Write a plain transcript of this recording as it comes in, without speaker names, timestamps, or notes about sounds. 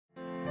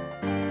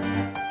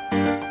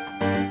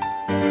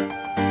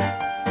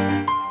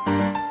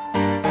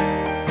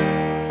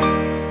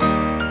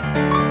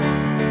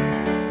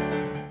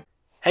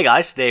Hey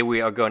guys, today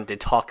we are going to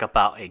talk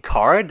about a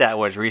card that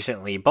was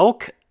recently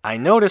bulk. I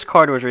know this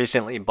card was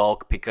recently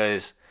bulk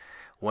because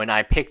when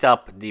I picked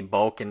up the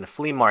bulk in the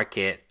flea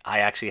market, I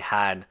actually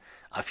had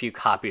a few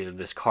copies of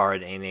this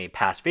card in a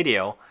past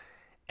video,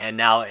 and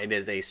now it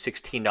is a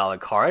 $16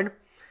 card.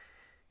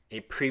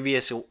 It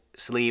previously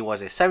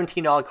was a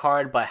 $17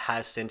 card, but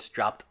has since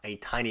dropped a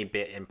tiny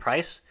bit in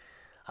price.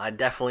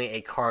 Definitely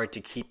a card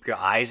to keep your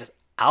eyes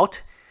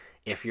out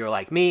if you're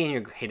like me and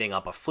you're hitting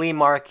up a flea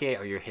market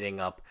or you're hitting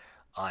up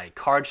a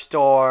card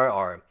store.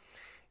 Or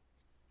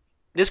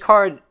this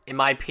card, in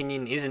my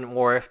opinion, isn't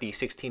worth the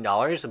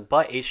 $16,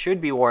 but it should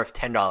be worth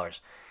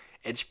 $10.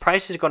 Its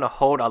price is going to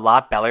hold a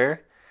lot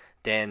better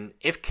than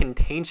if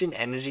Contagion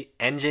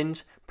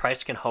Engine's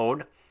price can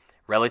hold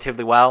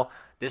relatively well.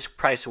 This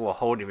price will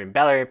hold even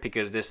better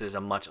because this is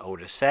a much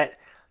older set.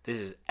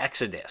 This is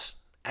Exodus.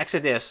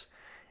 Exodus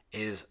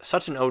is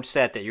such an old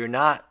set that you're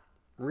not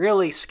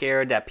really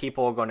scared that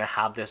people are going to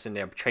have this in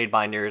their trade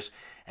binders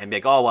and be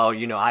like, oh, well,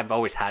 you know, I've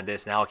always had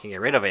this, now I can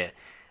get rid of it.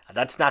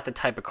 That's not the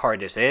type of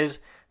card this is.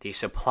 The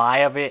supply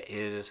of it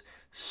is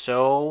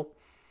so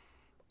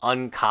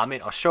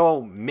uncommon or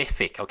so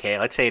mythic, okay?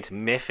 Let's say it's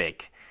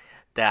mythic,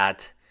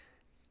 that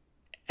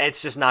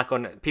it's just not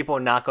going to, people are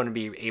not going to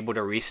be able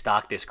to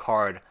restock this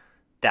card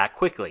that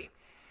quickly.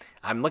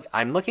 I'm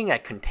looking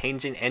at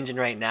Contagion Engine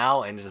right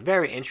now, and it's a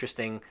very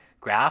interesting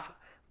graph,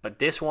 but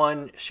this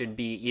one should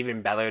be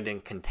even better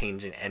than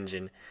Contagion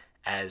Engine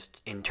as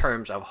in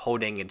terms of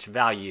holding its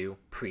value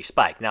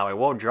pre-spike. Now it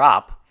will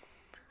drop,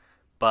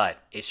 but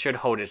it should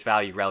hold its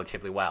value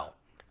relatively well.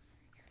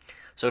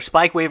 So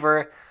Spike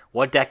Weaver,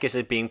 what deck is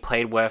it being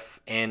played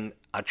with in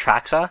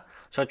Atraxa?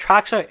 So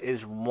Atraxa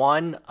is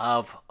one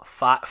of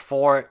five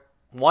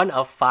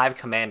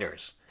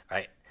commanders,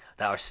 right,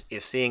 that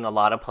is seeing a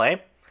lot of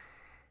play.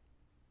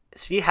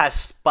 She has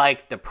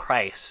spiked the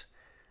price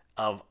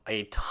of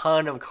a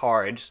ton of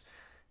cards,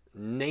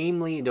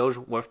 namely those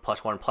with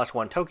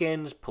 +1/+1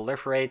 tokens,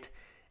 proliferate,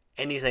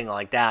 anything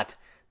like that.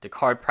 The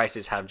card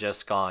prices have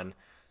just gone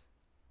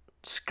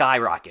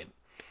skyrocket,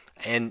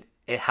 and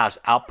it has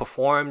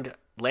outperformed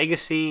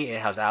Legacy, it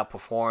has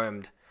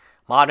outperformed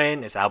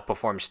Modern, it's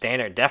outperformed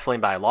Standard, definitely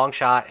by a long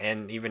shot,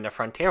 and even the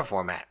Frontier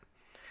format.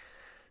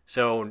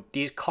 So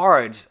these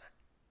cards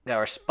that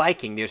are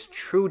spiking, there's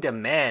true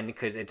demand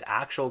because it's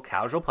actual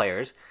casual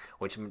players,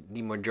 which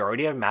the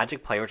majority of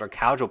Magic players are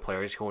casual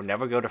players who will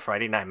never go to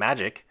Friday Night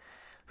Magic,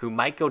 who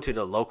might go to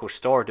the local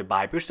store to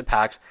buy booster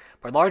packs,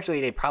 but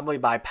largely they probably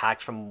buy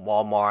packs from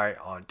Walmart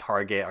or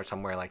Target or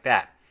somewhere like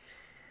that.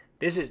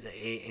 This is an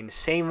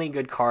insanely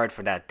good card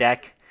for that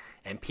deck,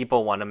 and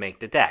people want to make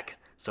the deck.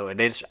 So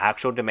it is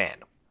actual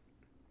demand.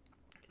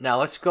 Now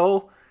let's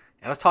go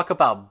and let's talk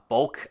about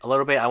bulk a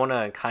little bit. I want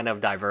to kind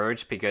of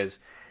diverge because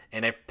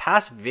in a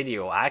past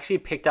video, I actually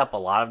picked up a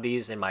lot of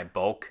these in my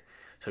bulk.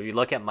 So if you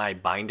look at my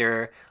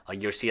binder,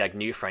 like you'll see like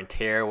New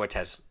Frontier, which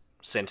has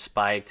since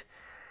spiked.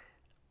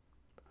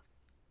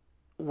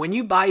 When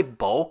you buy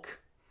bulk,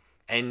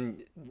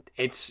 and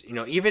it's, you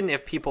know, even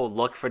if people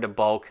look for the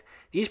bulk,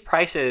 these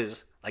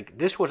prices, like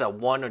this was a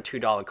 $1 or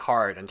 $2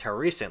 card until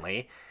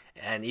recently,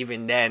 and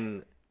even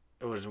then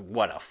it was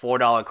what, a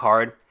 $4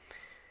 card.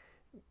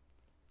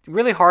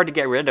 Really hard to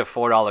get rid of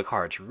 $4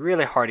 cards.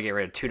 Really hard to get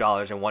rid of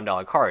 $2 and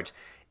 $1 cards.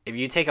 If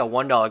you take a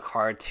 $1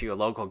 card to a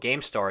local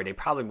game store, they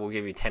probably will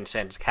give you 10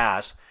 cents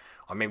cash,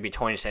 or maybe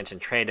 20 cents in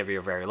trade if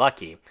you're very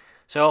lucky.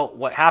 So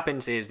what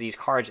happens is these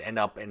cards end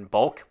up in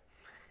bulk.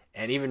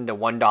 And even the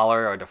 $1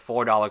 or the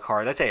 $4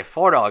 card, let's say a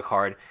 $4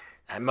 card,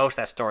 at most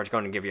that store is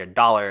going to give you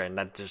 $1, and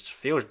that just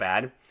feels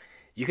bad.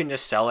 You can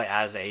just sell it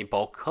as a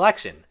bulk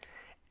collection.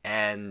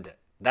 And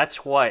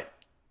that's what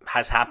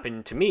has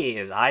happened to me,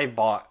 is I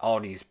bought all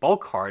these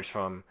bulk cards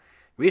from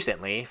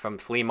recently, from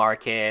flea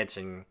markets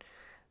and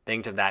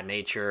things of that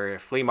nature,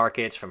 flea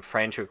markets, from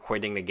friends who are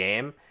quitting the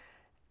game.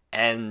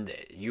 And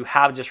you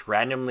have just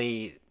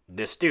randomly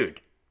this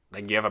dude.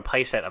 Like you have a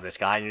playset of this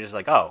guy, and you're just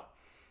like, oh,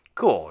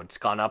 cool, it's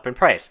gone up in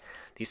price.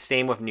 The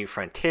same with New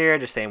Frontier,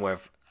 the same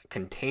with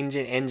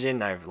Contagion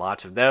Engine. I have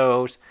lots of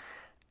those.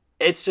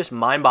 It's just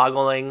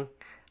mind-boggling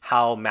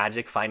how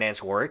Magic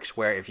Finance works,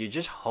 where if you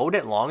just hold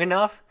it long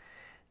enough,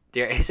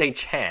 there is a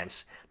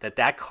chance that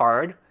that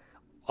card,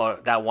 or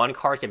that one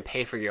card, can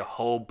pay for your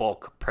whole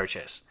bulk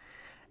purchase.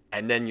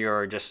 And then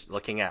you're just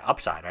looking at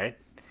upside, right?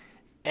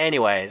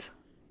 Anyways,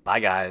 bye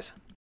guys.